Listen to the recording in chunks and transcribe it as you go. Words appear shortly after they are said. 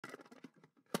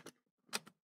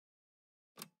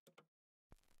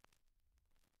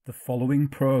The following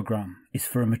program is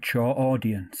for a mature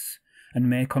audience and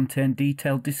may contain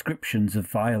detailed descriptions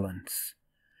of violence.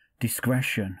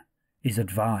 Discretion is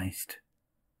advised.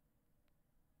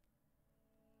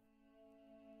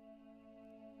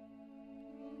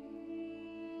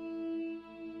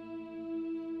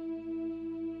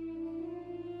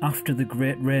 After the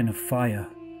great rain of fire,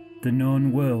 the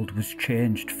known world was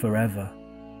changed forever.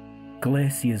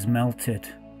 Glaciers melted,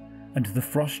 and the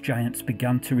frost giants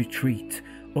began to retreat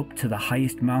up to the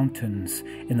highest mountains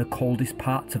in the coldest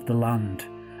parts of the land,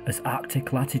 as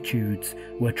Arctic latitudes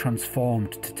were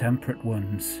transformed to temperate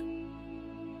ones.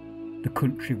 The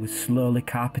country was slowly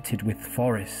carpeted with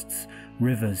forests,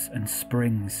 rivers and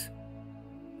springs.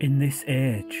 In this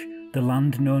age, the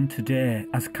land known today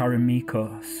as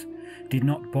Karameikos did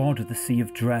not border the Sea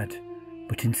of Dread,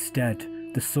 but instead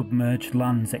the submerged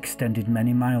lands extended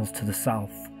many miles to the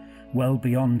south, well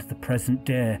beyond the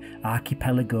present-day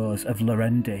archipelagos of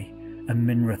Lorendi and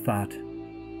Minrathad.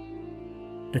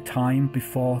 The time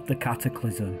before the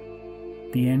cataclysm,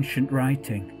 the ancient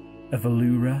writing of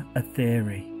Allura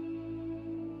Aetheri.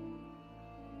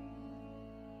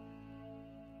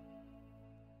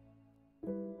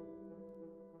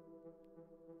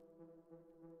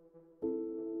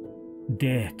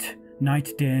 Date: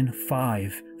 Night Dane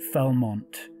 5,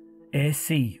 Felmont,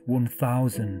 AC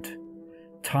 1000.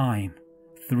 Time: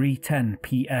 3:10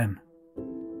 PM.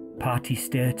 Party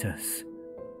status: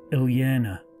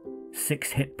 Ilyena,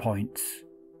 6 hit points.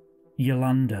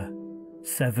 Yolanda,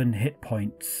 7 hit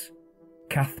points.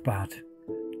 Cathbad,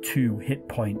 2 hit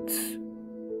points.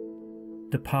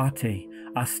 The party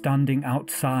are standing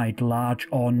outside large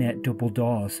ornate double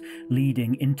doors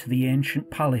leading into the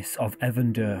ancient palace of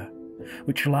Evendur,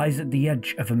 which lies at the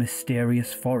edge of a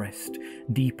mysterious forest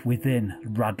deep within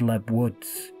Radleb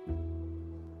Woods.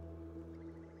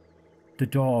 The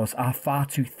doors are far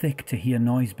too thick to hear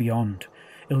noise beyond.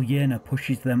 Ilyena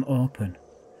pushes them open.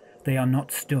 They are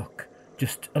not stuck,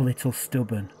 just a little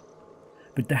stubborn.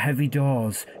 But the heavy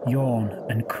doors yawn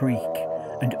and creak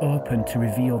and open to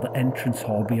reveal the entrance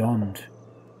hall beyond.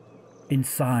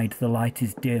 Inside, the light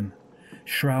is dim,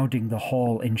 shrouding the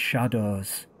hall in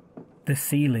shadows. The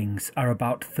ceilings are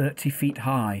about 30 feet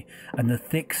high, and the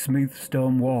thick, smooth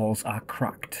stone walls are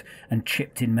cracked and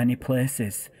chipped in many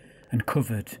places, and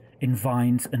covered in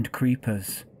vines and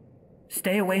creepers.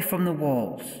 "Stay away from the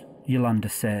walls," Yolanda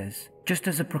says, "just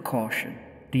as a precaution."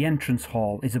 The entrance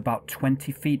hall is about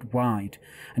 20 feet wide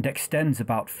and extends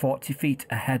about 40 feet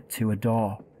ahead to a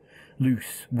door,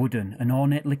 loose, wooden and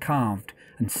ornately carved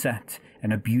and set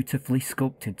in a beautifully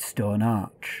sculpted stone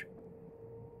arch.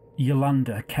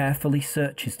 Yolanda carefully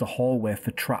searches the hallway for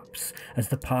traps as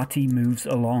the party moves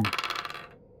along.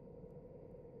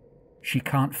 She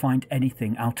can't find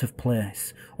anything out of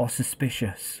place or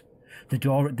suspicious. The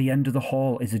door at the end of the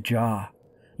hall is ajar.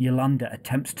 Yolanda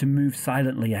attempts to move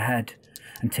silently ahead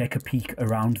and take a peek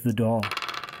around the door.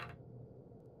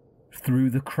 Through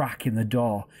the crack in the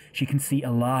door, she can see a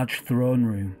large throne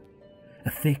room. A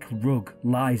thick rug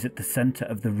lies at the centre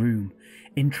of the room,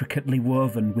 intricately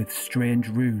woven with strange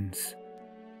runes.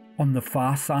 On the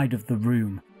far side of the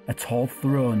room, a tall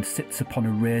throne sits upon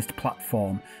a raised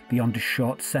platform beyond a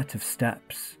short set of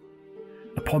steps.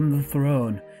 Upon the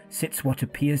throne sits what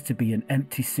appears to be an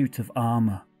empty suit of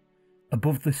armour.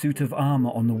 Above the suit of armour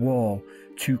on the wall,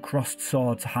 2 crossed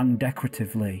swords hang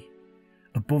decoratively.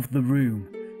 Above the room,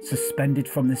 suspended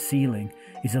from the ceiling,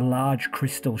 is a large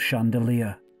crystal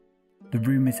chandelier. The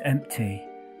room is empty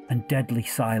and deadly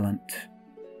silent.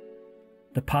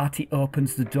 The party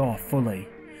opens the door fully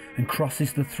and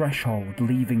crosses the threshold,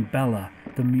 leaving Bella,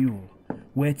 the mule,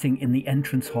 waiting in the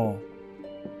entrance hall.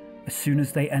 As soon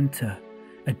as they enter,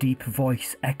 a deep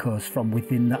voice echoes from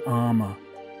within the armour.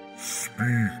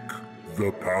 "Speak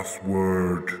the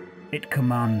password," it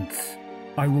commands.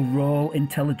 I will roll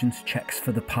intelligence checks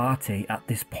for the party at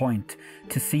this point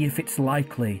to see if it's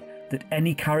likely that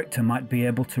any character might be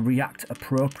able to react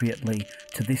appropriately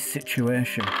to this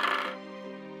situation.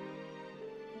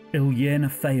 Ilyena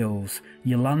fails,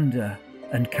 Yolanda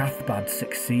and Cathbad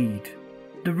succeed.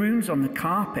 "The runes on the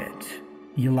carpet,"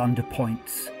 Yolanda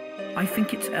points. "I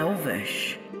think it's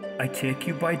Elvish. I take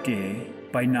you by day,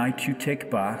 by night you take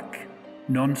back.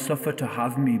 None suffer to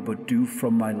have me but do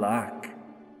from my lack."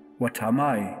 "What am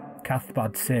I?"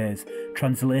 Cathbad says,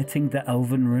 translating the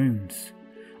elven runes.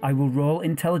 I will roll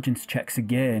intelligence checks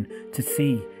again to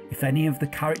see if any of the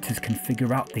characters can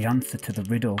figure out the answer to the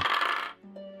riddle.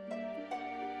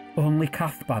 Only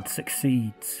Cathbad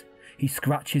succeeds. He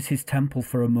scratches his temple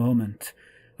for a moment.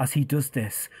 As he does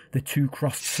this, the 2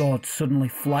 crossed swords suddenly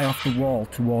fly off the wall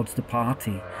towards the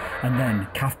party, and then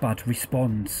Cathbad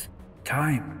responds.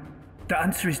 "Time. The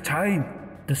answer is time.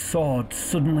 The swords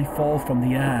suddenly fall from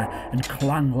the air and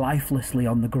clang lifelessly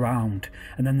on the ground,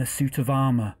 and then the suit of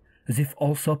armour, as if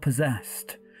also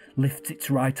possessed, lifts its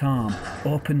right arm,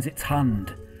 opens its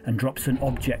hand, and drops an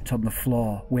object on the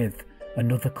floor with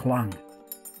another clang.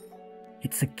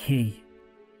 It's a key.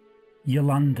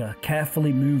 Yolanda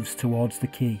carefully moves towards the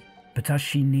key, but as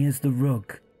she nears the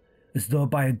rug, as though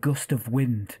by a gust of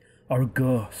wind or a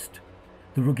ghost,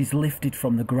 the rug is lifted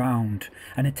from the ground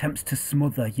and attempts to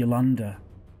smother Yolanda.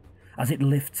 As it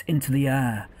lifts into the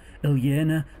air,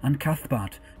 Ilyena and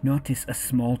Cathbad notice a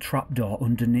small trapdoor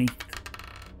underneath.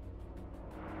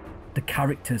 The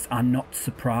characters are not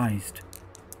surprised.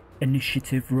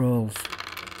 Initiative rolls.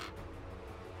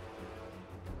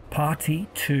 Party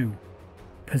 2.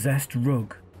 Possessed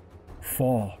Rug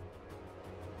 4.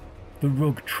 The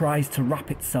rug tries to wrap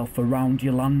itself around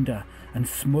Yolanda and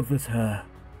smothers her.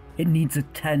 It needs a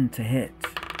 10 to hit.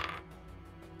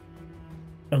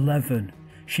 11.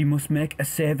 She must make a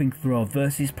saving throw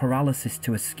versus paralysis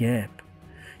to escape.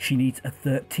 She needs a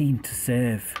 13 to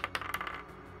save.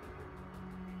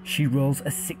 She rolls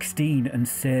a 16 and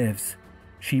saves.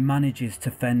 She manages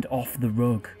to fend off the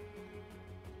rug.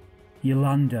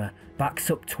 Yolanda backs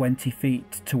up 20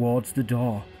 feet towards the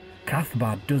door.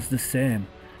 Cathbad does the same,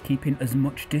 keeping as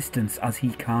much distance as he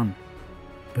can.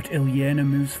 But Ilyena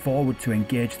moves forward to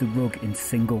engage the rug in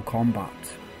single combat.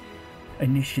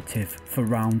 Initiative for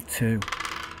round 2.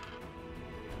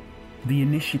 The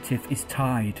initiative is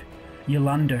tied.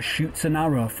 Yolanda shoots an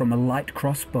arrow from a light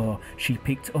crossbow she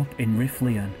picked up in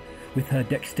Riflian. With her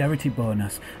dexterity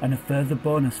bonus and a further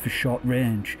bonus for short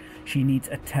range, she needs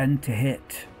a 10 to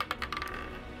hit.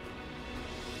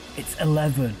 It's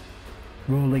 11,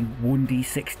 rolling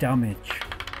 1d6 damage.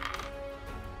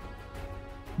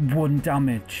 1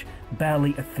 damage,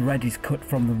 barely a thread is cut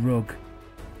from the rug.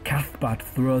 Cathbad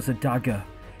throws a dagger.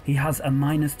 He has a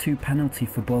 -2 penalty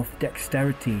for both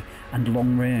dexterity and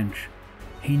long range.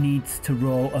 He needs to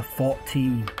roll a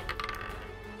 14.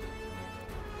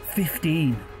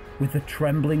 15. With a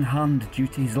trembling hand due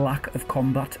to his lack of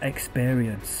combat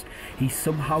experience, he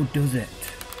somehow does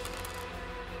it.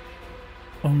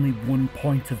 Only 1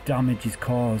 point of damage is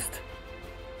caused.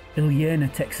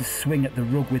 Ilyena takes a swing at the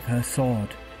rug with her sword.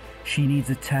 She needs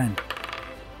a 10.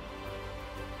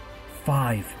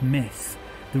 5. Miss.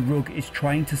 The rug is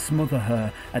trying to smother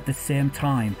her at the same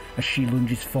time as she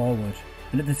lunges forward,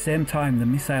 and at the same time the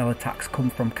missile attacks come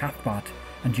from Cathbad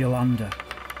and Yolanda.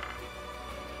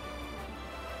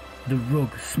 The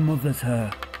rug smothers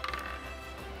her.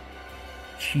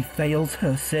 She fails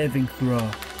her saving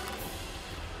throw.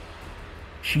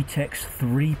 She takes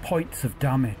 3 points of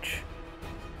damage.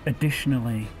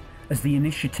 Additionally, as the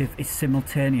initiative is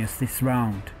simultaneous this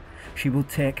round, she will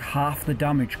take half the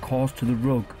damage caused to the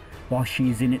rug while she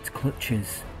is in its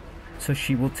clutches, so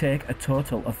she will take a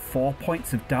total of 4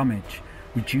 points of damage,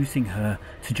 reducing her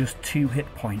to just 2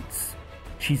 hit points.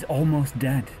 She's almost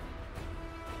dead.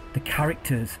 The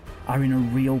characters are in a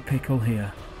real pickle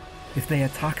here. If they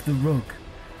attack the rug,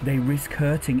 they risk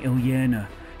hurting Ilyena,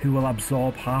 who will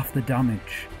absorb half the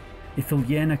damage. If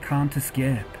Ilyena can't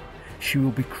escape, she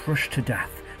will be crushed to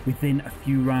death within a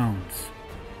few rounds.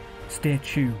 Stay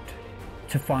tuned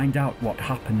to find out what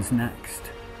happens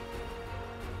next.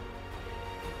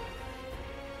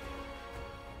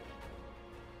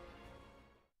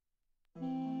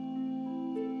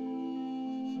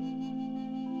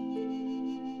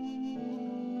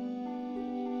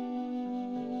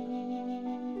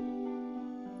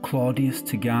 Claudius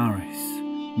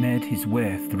Tagaris made his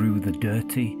way through the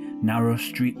dirty, narrow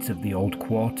streets of the old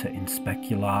quarter in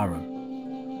Specularum.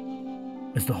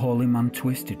 As the holy man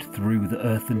twisted through the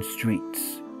earthen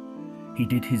streets, he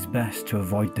did his best to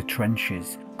avoid the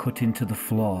trenches cut into the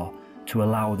floor to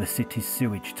allow the city's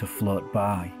sewage to float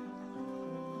by.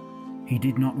 He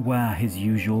did not wear his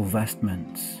usual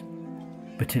vestments,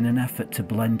 but in an effort to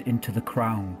blend into the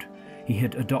crowd, he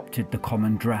had adopted the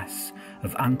common dress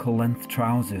of ankle-length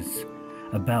trousers,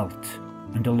 a belt,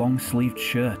 and a long-sleeved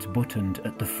shirt buttoned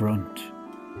at the front.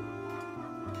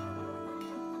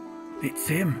 "It's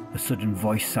him," a sudden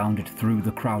voice sounded through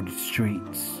the crowded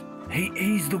streets.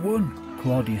 He's the one."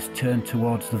 Claudius turned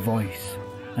towards the voice,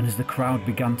 and as the crowd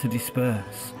began to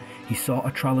disperse, he saw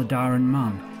a Traladaran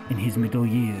man in his middle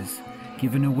years,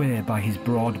 given away by his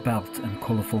broad belt and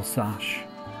colourful sash.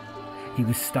 He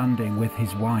was standing with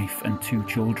his wife and 2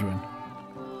 children.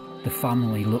 The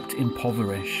family looked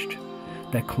impoverished.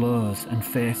 Their clothes and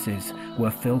faces were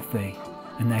filthy,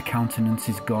 and their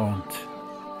countenances gaunt.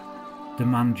 The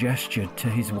man gestured to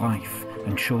his wife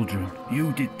and children.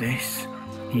 "You did this,"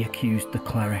 he accused the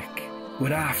cleric.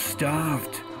 "We're half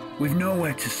starved. We've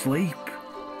nowhere to sleep."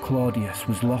 Claudius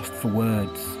was lost for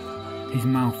words. His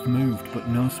mouth moved but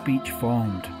no speech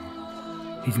formed.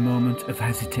 His moment of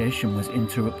hesitation was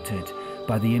interrupted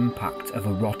by the impact of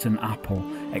a rotten apple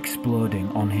exploding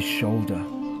on his shoulder.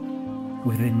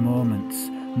 Within moments,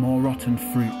 more rotten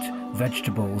fruit,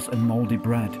 vegetables and mouldy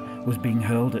bread was being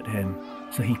hurled at him,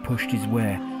 so he pushed his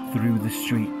way through the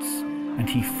streets, and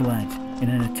he fled in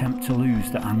an attempt to lose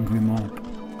the angry mob.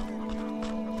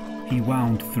 He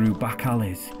wound through back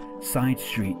alleys, side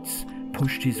streets,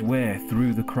 pushed his way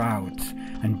through the crowds,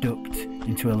 and ducked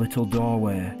into a little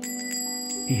doorway.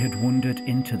 He had wandered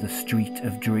into the Street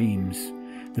of Dreams,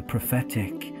 the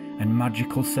prophetic and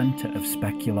magical centre of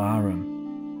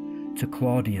Specularum. To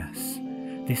Claudius,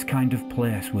 this kind of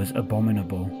place was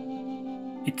abominable.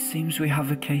 "It seems we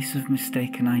have a case of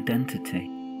mistaken identity,"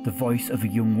 the voice of a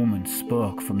young woman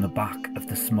spoke from the back of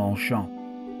the small shop.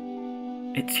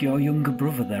 "It's your younger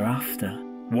brother they're after."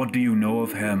 "What do you know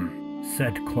of him?"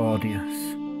 said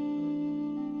Claudius.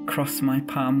 "Cross my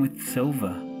palm with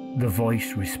silver," the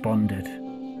voice responded.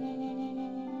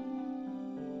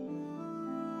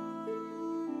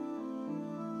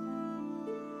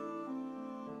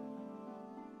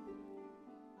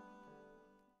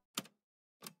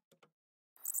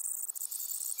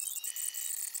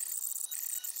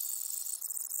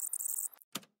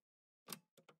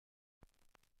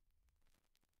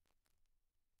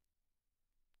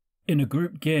 In a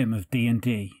group game of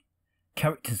D&D,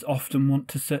 characters often want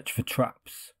to search for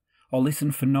traps, or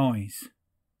listen for noise.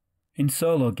 In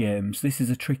solo games, this is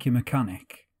a tricky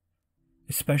mechanic,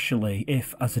 especially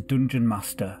if, as a dungeon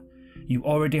master, you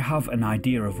already have an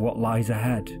idea of what lies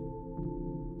ahead.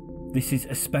 This is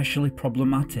especially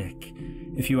problematic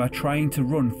if you are trying to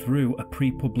run through a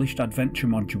pre-published adventure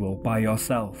module by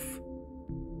yourself.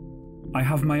 I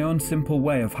have my own simple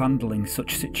way of handling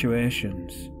such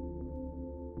situations.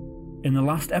 In the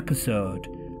last episode,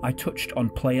 I touched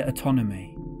on player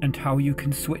autonomy and how you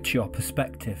can switch your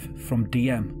perspective from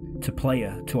DM to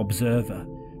player to observer,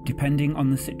 depending on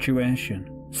the situation.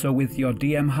 So with your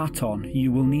DM hat on,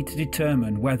 you will need to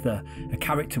determine whether a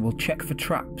character will check for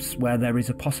traps where there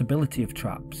is a possibility of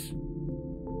traps.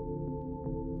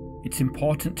 It's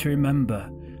important to remember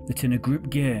that in a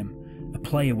group game, a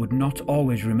player would not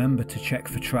always remember to check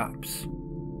for traps.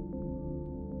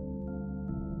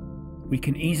 We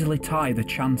can easily tie the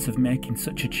chance of making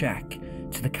such a check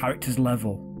to the character's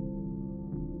level.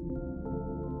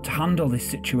 To handle this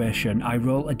situation, I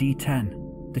roll a d10.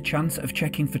 The chance of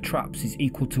checking for traps is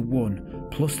equal to 1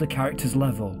 plus the character's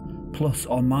level, plus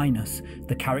or minus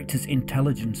the character's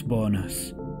intelligence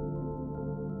bonus.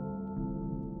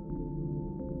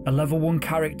 A level 1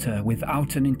 character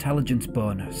without an intelligence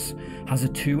bonus has a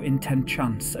 2 in 10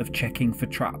 chance of checking for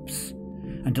traps,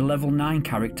 and a level 9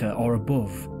 character or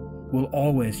above will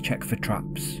always check for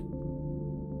traps.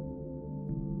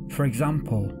 For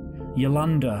example,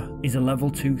 Yolanda is a level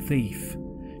 2 thief.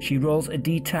 She rolls a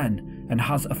d10 and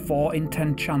has a 4 in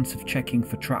 10 chance of checking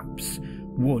for traps,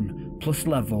 1 plus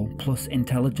level plus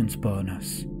intelligence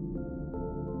bonus.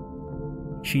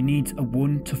 She needs a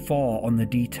 1 to 4 on the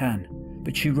d10,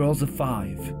 but she rolls a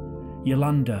 5.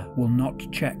 Yolanda will not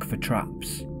check for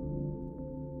traps.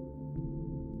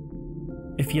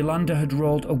 If Yolanda had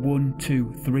rolled a 1,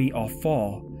 2, 3 or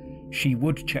 4, she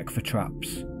would check for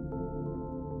traps.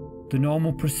 The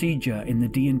normal procedure in the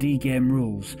D&D game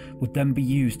rules would then be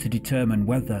used to determine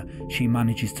whether she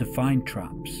manages to find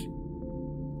traps.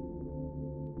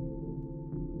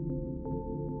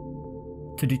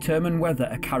 To determine whether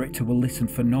a character will listen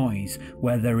for noise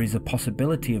where there is a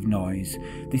possibility of noise,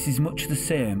 this is much the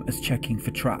same as checking for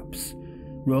traps.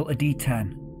 Roll a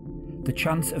d10. The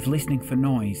chance of listening for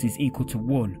noise is equal to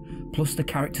 1 plus the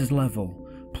character's level,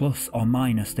 plus or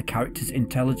minus the character's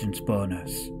intelligence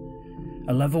bonus.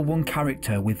 A level 1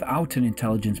 character without an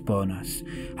intelligence bonus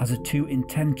has a 2 in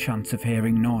 10 chance of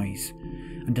hearing noise,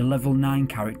 and a level 9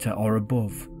 character or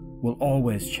above will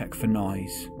always check for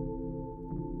noise.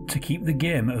 To keep the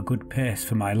game at a good pace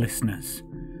for my listeners,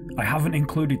 I haven't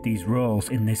included these roles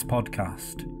in this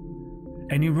podcast.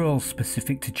 Any roles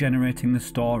specific to generating the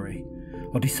story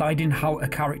or deciding how a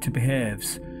character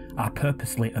behaves are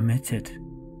purposely omitted.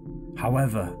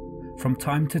 However, from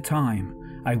time to time,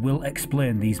 I will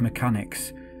explain these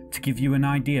mechanics to give you an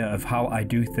idea of how I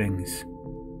do things.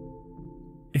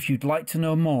 If you'd like to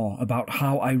know more about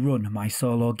how I run my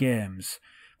solo games,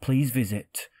 please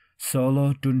visit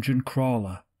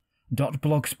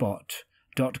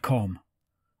solodungeoncrawler.blogspot.com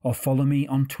or follow me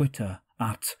on Twitter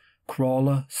at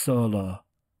crawlersolo.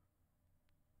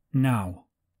 Now,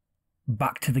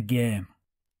 back to the game.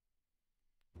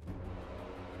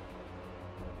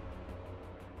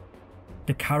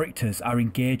 The characters are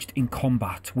engaged in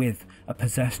combat with a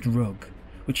possessed rug,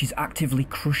 which is actively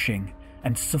crushing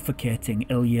and suffocating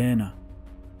Ilyena.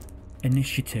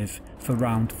 Initiative for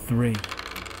round 3.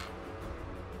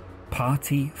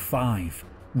 Party 5,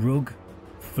 Rug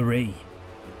 3.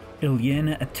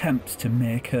 Ilyena attempts to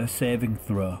make her saving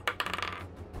throw.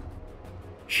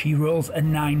 She rolls a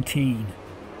 19.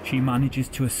 She manages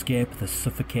to escape the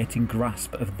suffocating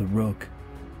grasp of the rug.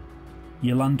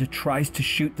 Yolanda tries to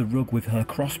shoot the rug with her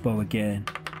crossbow again.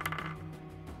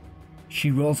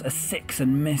 She rolls a 6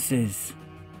 and misses.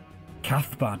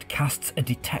 Cathbad casts a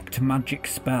detect magic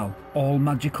spell. All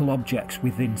magical objects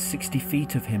within 60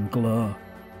 feet of him glow.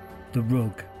 The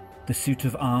rug, the suit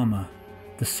of armour,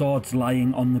 the swords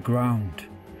lying on the ground,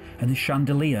 and the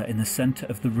chandelier in the centre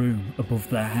of the room above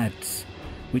their heads,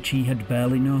 which he had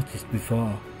barely noticed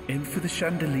before. In for the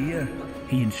chandelier,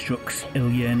 he instructs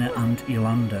Ilyena and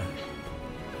Yolanda.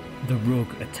 The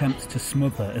rug attempts to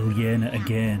smother Ilyena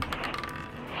again.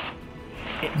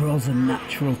 It rolls a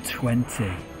natural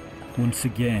 20. Once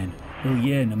again,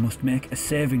 Ilyena must make a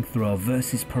saving throw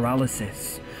versus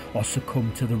paralysis or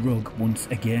succumb to the rug once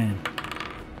again.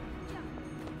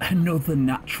 Another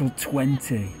natural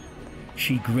 20.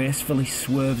 She gracefully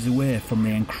swerves away from the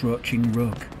encroaching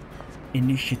rug.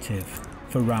 Initiative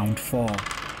for round 4.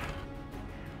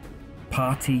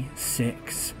 Party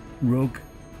 6, Rug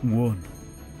 1.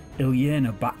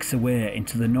 Ilyena backs away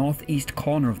into the northeast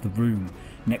corner of the room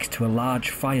next to a large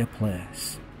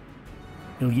fireplace.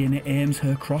 Ilyena aims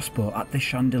her crossbow at the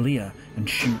chandelier and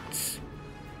shoots.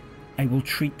 I will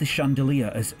treat the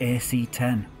chandelier as AC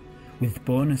 10. With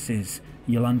bonuses,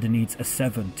 Yolanda needs a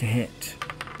 7 to hit.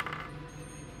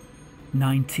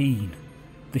 19.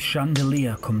 The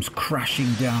chandelier comes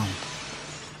crashing down,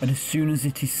 and as soon as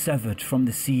it is severed from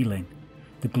the ceiling,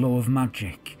 the glow of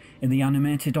magic in the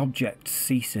animated object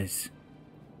ceases.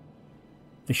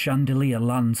 The chandelier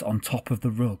lands on top of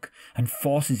the rug and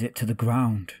forces it to the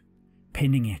ground,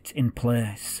 pinning it in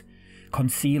place,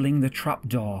 concealing the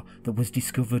trapdoor that was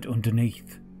discovered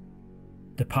underneath.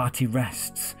 The party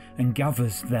rests and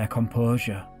gathers their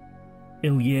composure.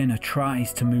 Ilyena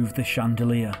tries to move the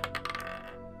chandelier.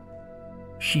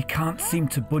 She can't seem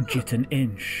to budge it an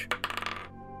inch.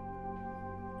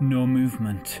 No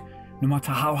movement, no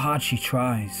matter how hard she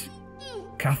tries.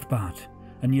 Cathbad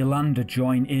and Yolanda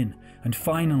join in, and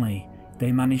finally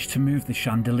they manage to move the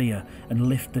chandelier and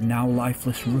lift the now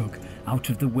lifeless rug out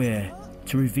of the way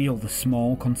to reveal the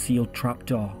small concealed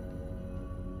trapdoor.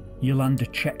 Yolanda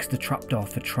checks the trapdoor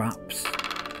for traps.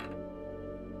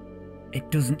 It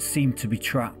doesn't seem to be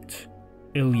trapped.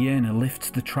 Ilyena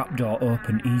lifts the trapdoor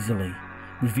open easily,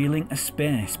 revealing a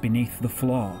space beneath the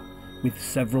floor with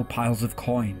several piles of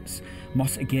coins,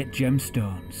 moss agate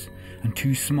gemstones, and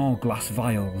 2 small glass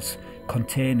vials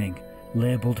containing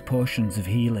labelled potions of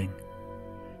healing.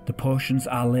 The potions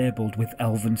are labelled with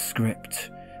Elven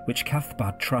script, which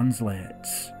Cathbad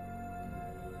translates.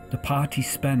 The party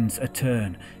spends a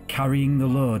turn carrying the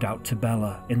load out to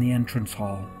Bella in the entrance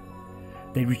hall.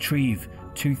 They retrieve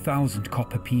 2,000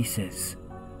 copper pieces,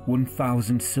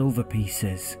 1,000 silver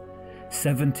pieces,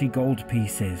 70 gold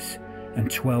pieces, and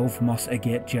 12 moss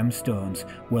agate gemstones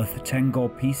worth 10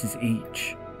 gold pieces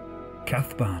each.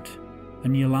 Cathbad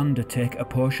and Yolanda take a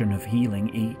potion of healing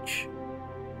each.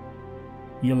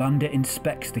 Yolanda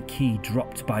inspects the key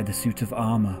dropped by the suit of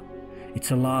armour.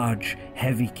 It's a large,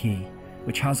 heavy key,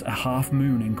 which has a half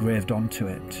moon engraved onto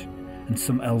it, and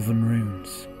some elven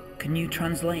runes. Can you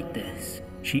translate this?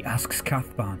 She asks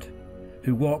Cathbad,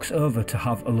 who walks over to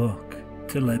have a look.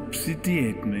 Telepsi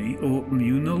BECMI o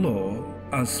Munalo,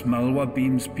 as Malwa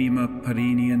beams Pima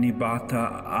Parini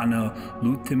Nibata Ana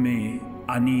Lutime,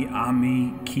 Ani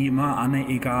Ami Kima Ana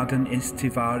Igadan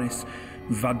Estivaris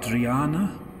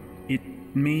Vadriana. It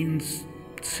means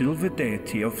silver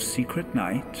deity of secret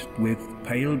night, with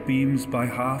pale beams by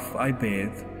half I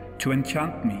bathe, to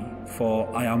enchant me, for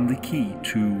I am the key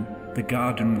to the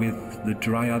garden with the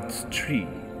dryad's tree.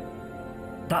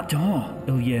 That door,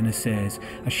 Ilyena says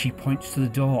as she points to the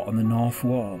door on the north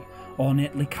wall,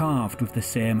 ornately carved with the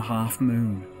same half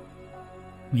moon.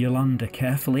 Yolanda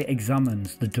carefully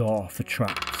examines the door for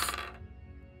traps.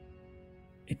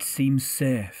 It seems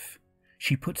safe.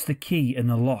 She puts the key in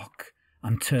the lock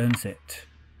and turns it.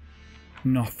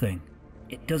 Nothing.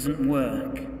 It doesn't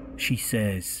work, she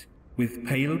says. With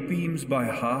pale beams by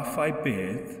half I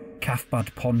bathe.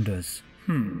 Cathbad ponders.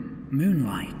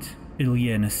 Moonlight,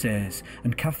 Ilyena says,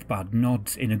 and Cathbad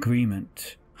nods in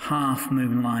agreement. Half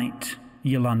moonlight,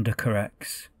 Yolanda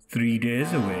corrects. 3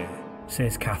 days away,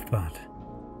 says Cathbad.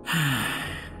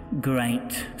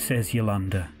 Great, says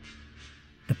Yolanda.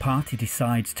 The party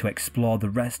decides to explore the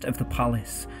rest of the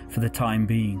palace for the time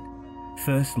being,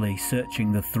 firstly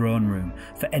searching the throne room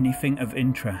for anything of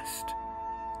interest.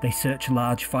 They search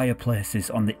large fireplaces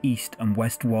on the east and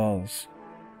west walls,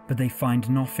 but they find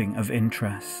nothing of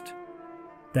interest.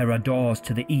 There are doors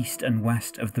to the east and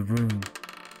west of the room.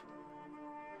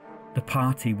 The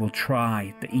party will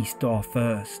try the east door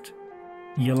first.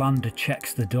 Yolanda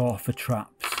checks the door for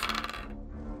traps.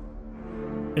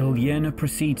 Ilyena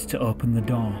proceeds to open the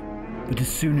door, but as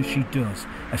soon as she does,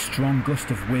 a strong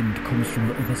gust of wind comes from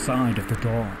the other side of the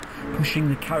door, pushing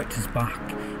the characters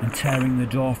back and tearing the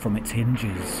door from its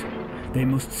hinges. They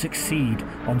must succeed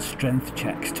on strength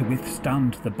checks to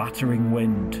withstand the battering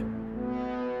wind.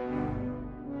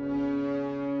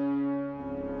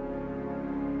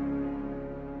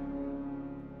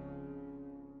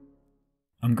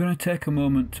 I'm going to take a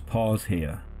moment to pause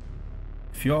here.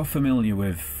 If you're familiar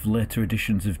with later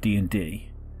editions of D&D,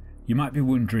 you might be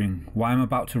wondering why I'm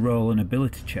about to roll an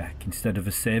ability check instead of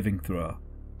a saving throw.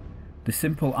 The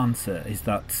simple answer is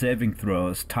that saving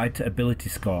throws tied to ability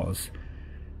scores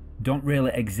don't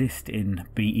really exist in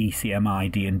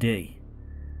BECMI D&D,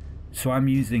 so I'm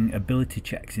using ability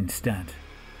checks instead.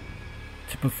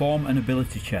 To perform an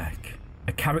ability check,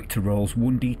 a character rolls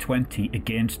 1d20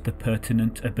 against the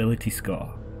pertinent ability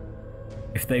score.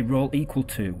 If they roll equal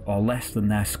to or less than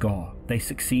their score, they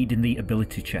succeed in the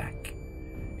ability check.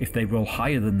 If they roll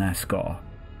higher than their score,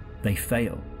 they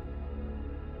fail.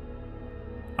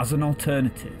 As an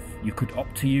alternative, you could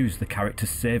opt to use the character's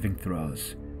saving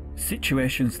throws.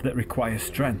 Situations that require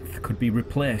strength could be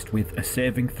replaced with a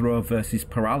saving throw versus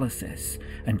paralysis,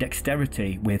 and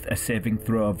dexterity with a saving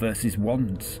throw versus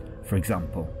wands, for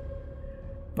example.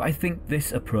 But I think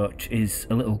this approach is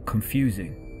a little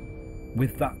confusing.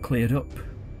 With that cleared up,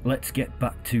 let's get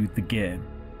back to the game.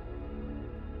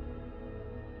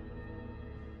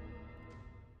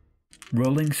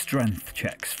 Rolling strength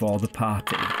checks for the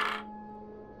party.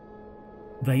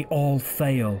 They all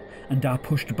fail and are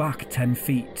pushed back 10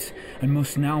 feet and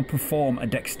must now perform a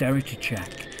dexterity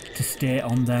check to stay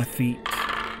on their feet.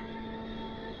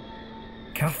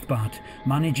 Cathbad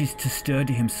manages to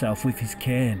sturdy himself with his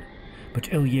cane,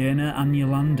 but Ilyena and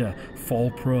Yolanda fall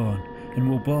prone and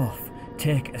will both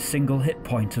take a single hit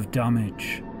point of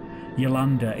damage.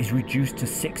 Yolanda is reduced to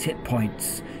 6 hit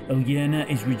points, Ilyena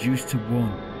is reduced to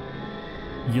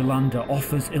 1. Yolanda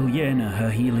offers Ilyena her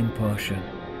healing potion.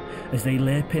 As they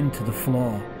lay pinned to the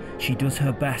floor, she does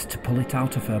her best to pull it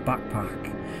out of her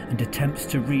backpack and attempts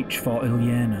to reach for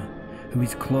Ilyena, who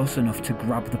is close enough to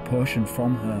grab the potion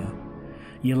from her.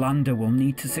 Yolanda will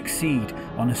need to succeed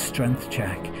on a strength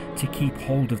check to keep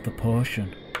hold of the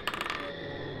potion.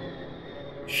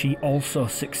 She also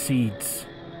succeeds.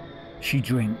 She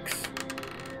drinks.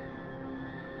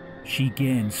 She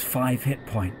gains 5 hit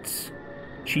points.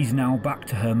 She's now back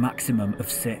to her maximum of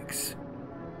 6.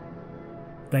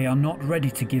 They are not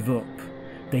ready to give up.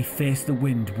 They face the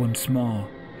wind once more.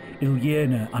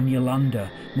 Ilyena and Yolanda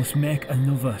must make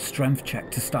another strength check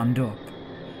to stand up,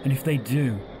 and if they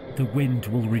do, the wind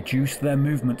will reduce their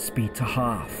movement speed to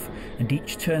half, and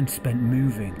each turn spent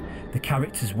moving, the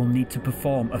characters will need to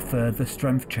perform a further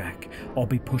strength check or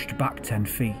be pushed back 10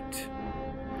 feet.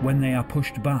 When they are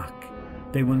pushed back,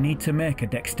 they will need to make a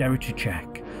dexterity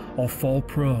check or fall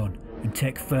prone and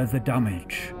take further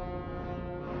damage.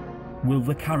 Will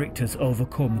the characters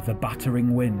overcome the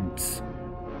battering winds?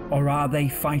 Or are they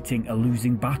fighting a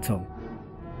losing battle?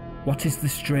 What is the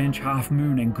strange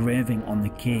half-moon engraving on the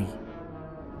key?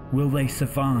 Will they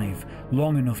survive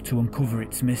long enough to uncover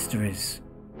its mysteries?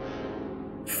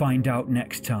 Find out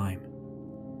next time.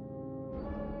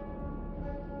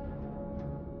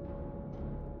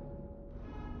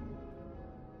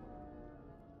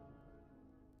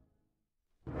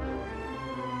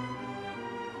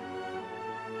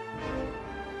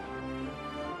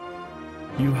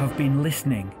 You have been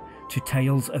listening to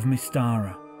Tales of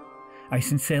Mystara. I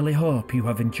sincerely hope you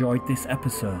have enjoyed this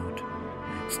episode.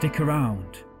 Stick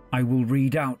around, I will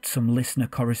read out some listener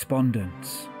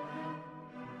correspondence.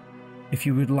 If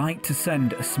you would like to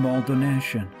send a small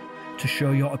donation to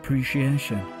show your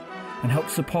appreciation and help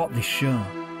support this show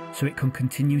so it can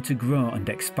continue to grow and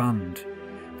expand,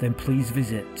 then please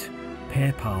visit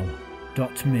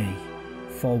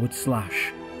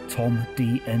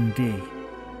paypal.me/TomDND.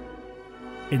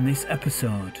 In this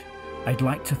episode, I'd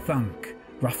like to thank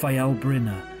Raphael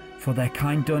Brinner for their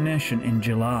kind donation in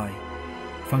July.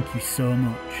 Thank you so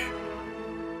much.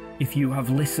 If you have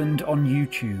listened on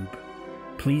YouTube,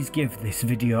 please give this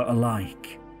video a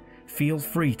like. Feel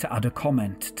free to add a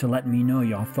comment to let me know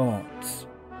your thoughts.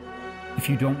 If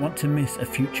you don't want to miss a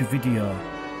future video,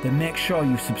 then make sure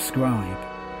you subscribe.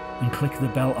 and click the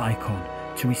bell icon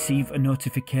to receive a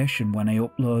notification when I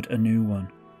upload a new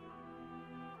one.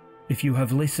 If you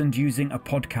have listened using a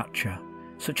podcatcher,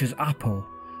 such as Apple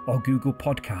or Google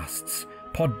Podcasts,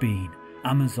 Podbean,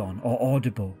 Amazon or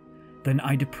Audible, then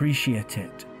I'd appreciate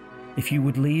it if you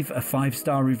would leave a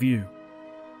 5-star review.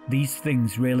 These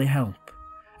things really help,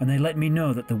 and they let me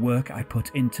know that the work I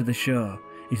put into the show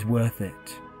is worth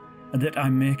it, and that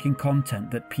I'm making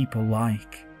content that people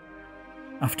like.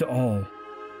 After all,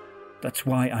 that's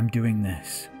why I'm doing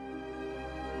this.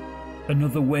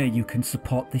 Another way you can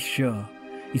support this show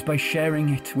is by sharing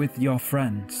it with your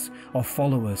friends or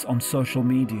followers on social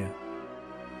media.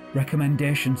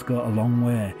 Recommendations go a long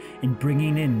way in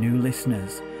bringing in new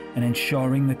listeners and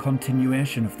ensuring the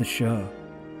continuation of the show.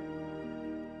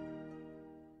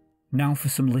 Now for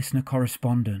some listener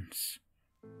correspondence.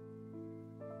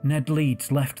 Ned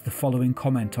Leeds left the following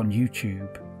comment on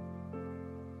YouTube.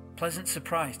 Pleasant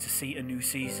surprise to see a new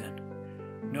season.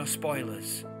 No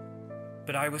spoilers,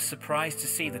 but I was surprised to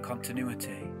see the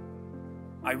continuity.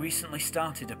 I recently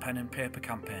started a pen and paper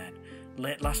campaign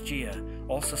late last year,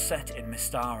 also set in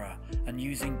Mystara and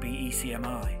using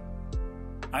BECMI.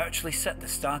 I actually set the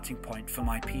starting point for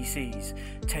my PCs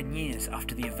 10 years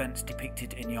after the events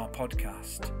depicted in your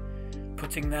podcast,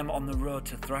 putting them on the road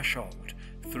to Threshold,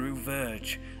 through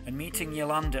Verge, and meeting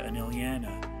Yolanda and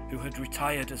Ilyena, who had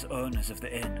retired as owners of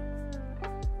the inn.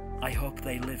 I hope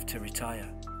they live to retire.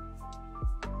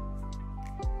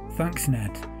 Thanks,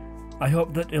 Ned. I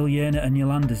hope that Ilyena and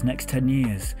Yolanda's next 10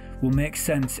 years will make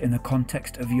sense in the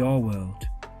context of your world.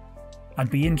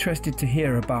 I'd be interested to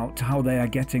hear about how they are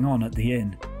getting on at the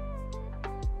inn.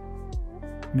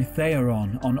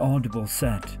 Mythearon on Audible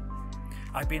said,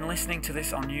 I've been listening to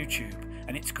this on YouTube,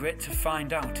 and it's great to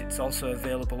find out it's also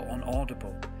available on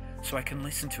Audible, so I can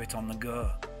listen to it on the go.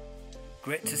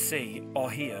 Great to see, or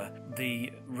hear,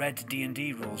 the red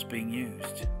D&D rules being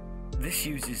used. This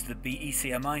uses the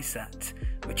BECMI set,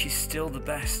 which is still the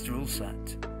best rule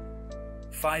set.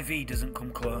 5e doesn't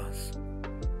come close.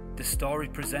 The story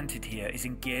presented here is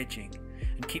engaging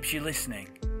and keeps you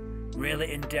listening,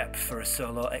 really in depth for a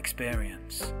solo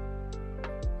experience.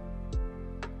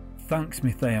 Thanks,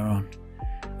 Mythearon.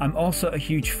 I'm also a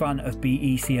huge fan of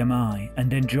BECMI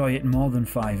and enjoy it more than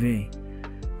 5e.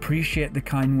 Appreciate the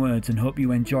kind words and hope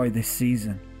you enjoy this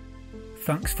season.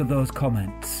 Thanks for those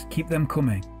comments. Keep them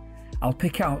coming. I'll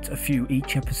pick out a few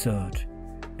each episode.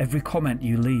 Every comment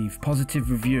you leave, positive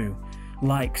review,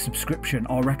 like, subscription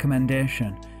or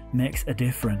recommendation makes a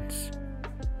difference.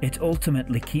 It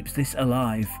ultimately keeps this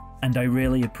alive, and I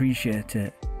really appreciate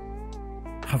it.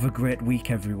 Have a great week,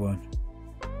 everyone.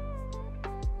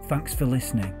 Thanks for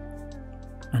listening,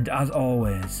 and as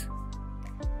always,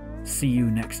 see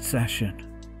you next session.